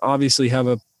I obviously have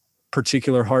a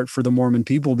particular heart for the Mormon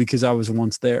people because I was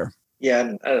once there. Yeah,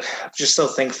 and I'm just so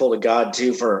thankful to God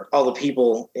too for all the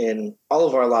people in all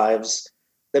of our lives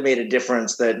that made a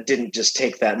difference, that didn't just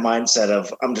take that mindset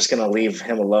of I'm just going to leave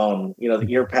him alone.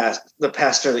 The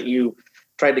pastor that you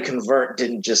tried to convert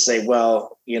didn't just say,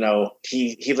 well,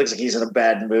 he looks like he's in a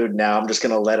bad mood now, I'm just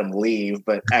going to let him leave,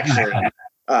 but actually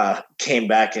came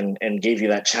back and gave you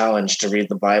that challenge to read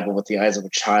the Bible with the eyes of a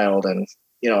child. And,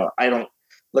 I don't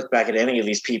look back at any of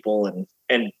these people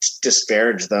and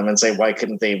disparage them and say, why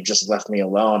couldn't they have just left me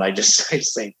alone? I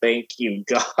say, thank you,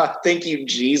 God. Thank you,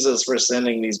 Jesus, for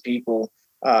sending these people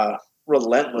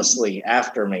relentlessly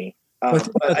after me. I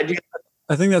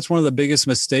think that's one of the biggest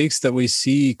mistakes that we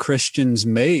see Christians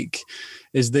make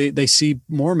is they see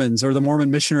Mormons or the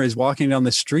Mormon missionaries walking down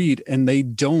the street and they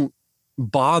don't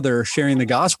bother sharing the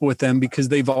gospel with them because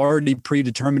they've already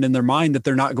predetermined in their mind that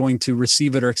they're not going to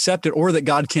receive it or accept it, or that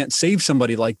God can't save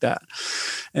somebody like that.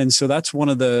 And so that's one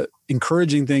of the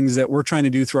encouraging things that we're trying to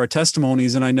do through our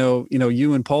testimonies. And I know,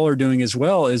 you and Paul are doing as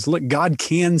well, is look, God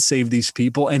can save these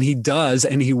people, and he does,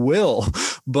 and he will,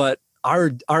 but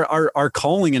our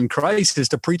calling in Christ is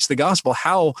to preach the gospel.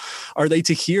 How are they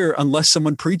to hear unless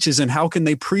someone preaches? And how can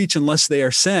they preach unless they are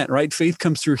sent, right? Faith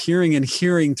comes through hearing, and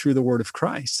hearing through the word of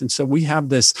Christ. And so we have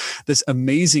this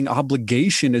amazing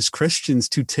obligation as Christians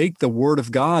to take the word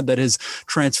of God that has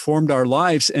transformed our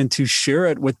lives and to share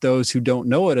it with those who don't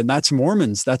know it. And that's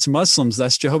Mormons, that's Muslims,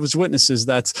 that's Jehovah's Witnesses,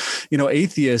 that's,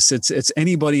 atheists. It's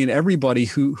anybody and everybody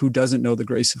who doesn't know the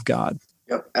grace of God.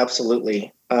 Yep,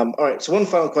 absolutely. All right. So one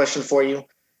final question for you.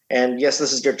 And yes,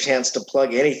 this is your chance to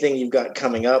plug anything you've got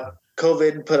coming up.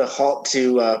 COVID put a halt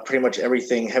to pretty much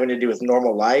everything having to do with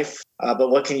normal life. But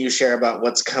what can you share about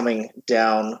what's coming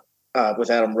down with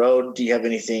Adam Road? Do you have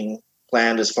anything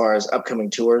planned as far as upcoming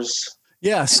tours?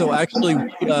 Yeah, so actually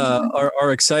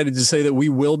are excited to say that we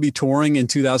will be touring in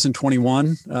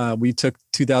 2021. We took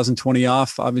 2020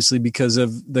 off, obviously, because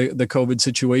of the COVID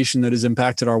situation that has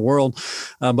impacted our world.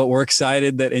 But we're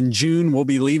excited that in June we'll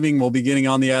be leaving. We'll be getting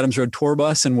on the Adams Road tour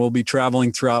bus, and we'll be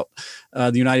traveling throughout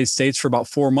the United States for about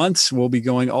 4 months. We'll be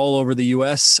going all over the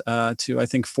U.S. To, I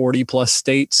think, 40 plus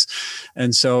states.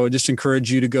 And so just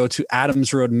encourage you to go to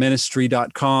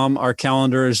adamsroadministry.com. Our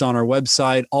calendar is on our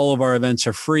website. All of our events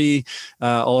are free.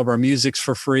 All of our music's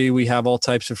for free. We have all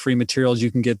types of free materials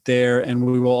you can get there. And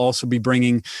we will also be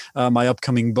bringing my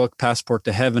upcoming book, Passport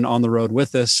to Heaven, on the road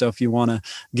with us. So if you want to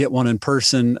get one in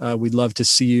person, we'd love to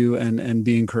see you and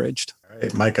be encouraged. All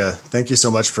right, Micah, thank you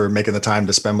so much for making the time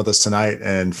to spend with us tonight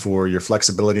and for your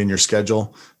flexibility in your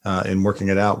schedule in working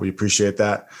it out. We appreciate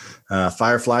that.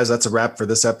 Fireflies, that's a wrap for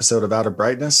this episode of Outer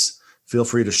Brightness. Feel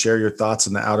free to share your thoughts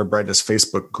in the Outer Brightness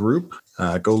Facebook group.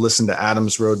 Go listen to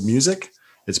Adams Road music.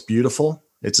 It's beautiful,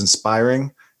 it's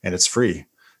inspiring, and it's free.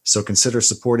 So consider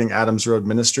supporting Adams Road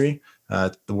Ministry.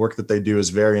 The work that they do is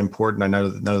very important. I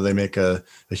know they make a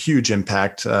huge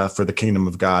impact for the kingdom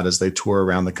of God as they tour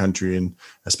around the country, and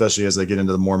especially as they get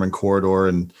into the Mormon corridor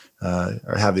and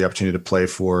or have the opportunity to play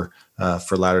for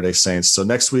Latter-day Saints. So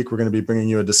next week, we're going to be bringing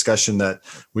you a discussion that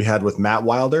we had with Matt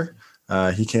Wilder.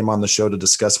 He came on the show to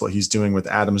discuss what he's doing with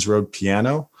Adams Road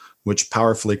Piano, which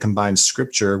powerfully combines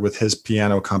scripture with his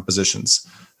piano compositions.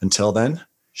 Until then,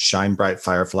 shine bright,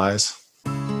 fireflies.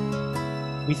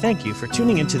 We thank you for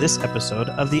tuning into this episode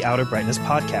of the Outer Brightness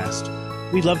Podcast.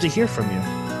 We'd love to hear from you.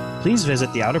 Please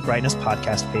visit the Outer Brightness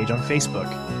Podcast page on Facebook.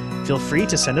 Feel free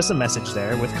to send us a message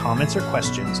there with comments or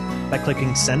questions by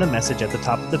clicking Send a Message at the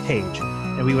top of the page,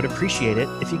 and we would appreciate it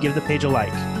if you give the page a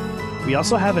like. We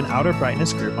also have an Outer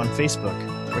Brightness group on Facebook,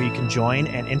 where you can join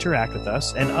and interact with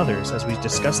us and others as we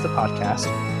discuss the podcast,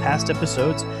 past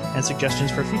episodes, and suggestions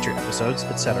for future episodes,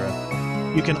 etc.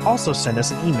 You can also send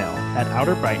us an email at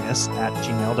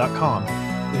outerbrightness@gmail.com.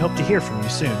 We hope to hear from you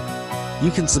soon.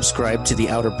 You can subscribe to the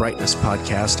Outer Brightness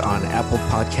Podcast on Apple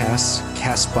Podcasts,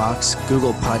 CastBox,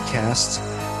 Google Podcasts,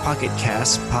 Pocket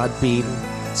Casts, Podbean,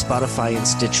 Spotify, and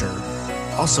Stitcher.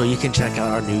 Also, you can check out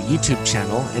our new YouTube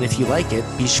channel, and if you like it,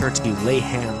 be sure to lay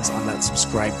hands on that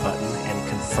subscribe button and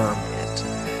confirm it.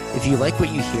 If you like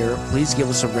what you hear, please give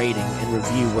us a rating and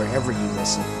review wherever you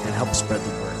listen and help spread the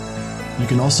word. You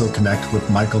can also connect with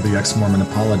Michael, the ex-Mormon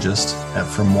apologist, at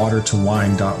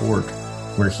FromWaterToWine.org,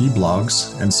 where he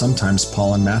blogs, and sometimes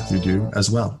Paul and Matthew do as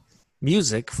well.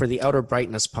 Music for the Outer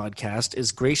Brightness Podcast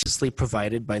is graciously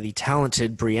provided by the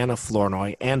talented Brianna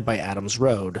Flournoy and by Adams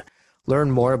Road. Learn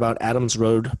more about Adams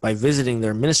Road by visiting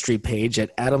their ministry page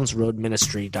at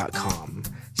adamsroadministry.com.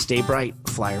 Stay bright,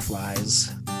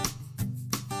 fireflies.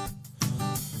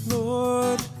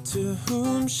 Lord, to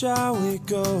whom shall we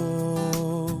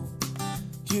go?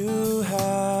 You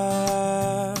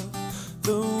have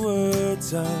the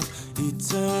words of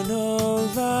eternal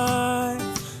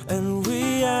life, and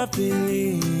we have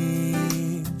believed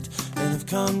and have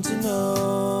come to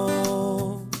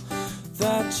know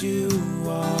that you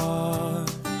are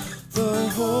the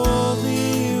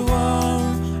Holy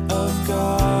One of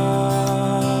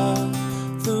God.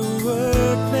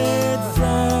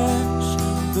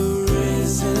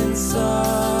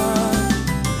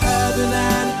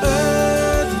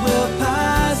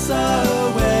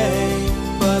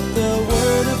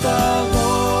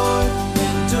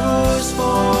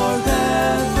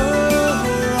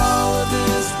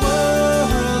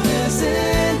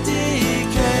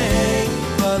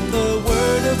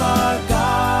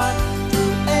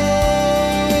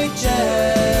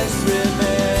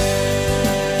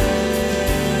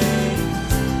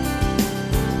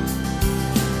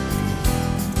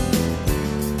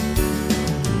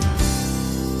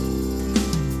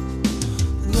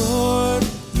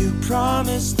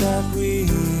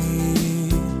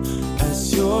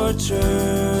 your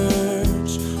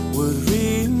church would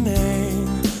remain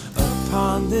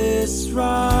upon this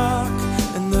rock,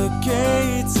 and the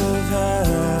gates of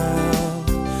hell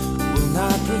will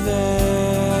not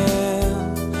prevail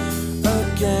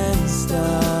against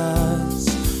us,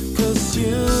 'cause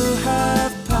you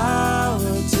have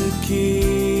power to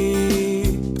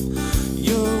keep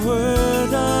your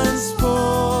word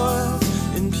unspoiled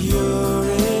in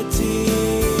purity.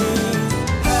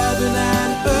 Heaven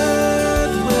and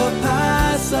earth will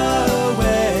pass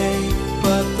away,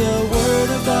 but the word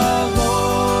of the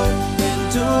Lord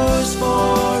endures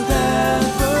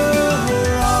forever.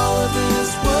 All of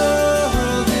this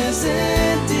world is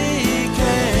in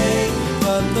decay,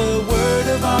 but the word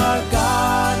of our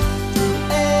God through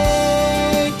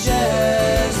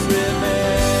ages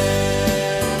remains.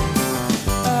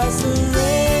 As the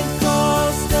rain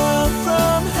falls down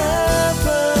from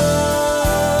heaven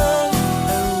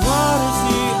and waters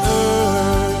the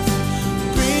earth,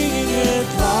 bringing it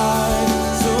life,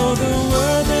 so the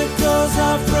word that goes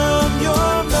out from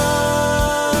your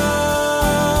mouth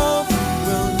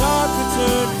will not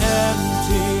return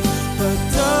empty, but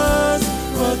does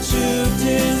what you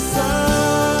desire.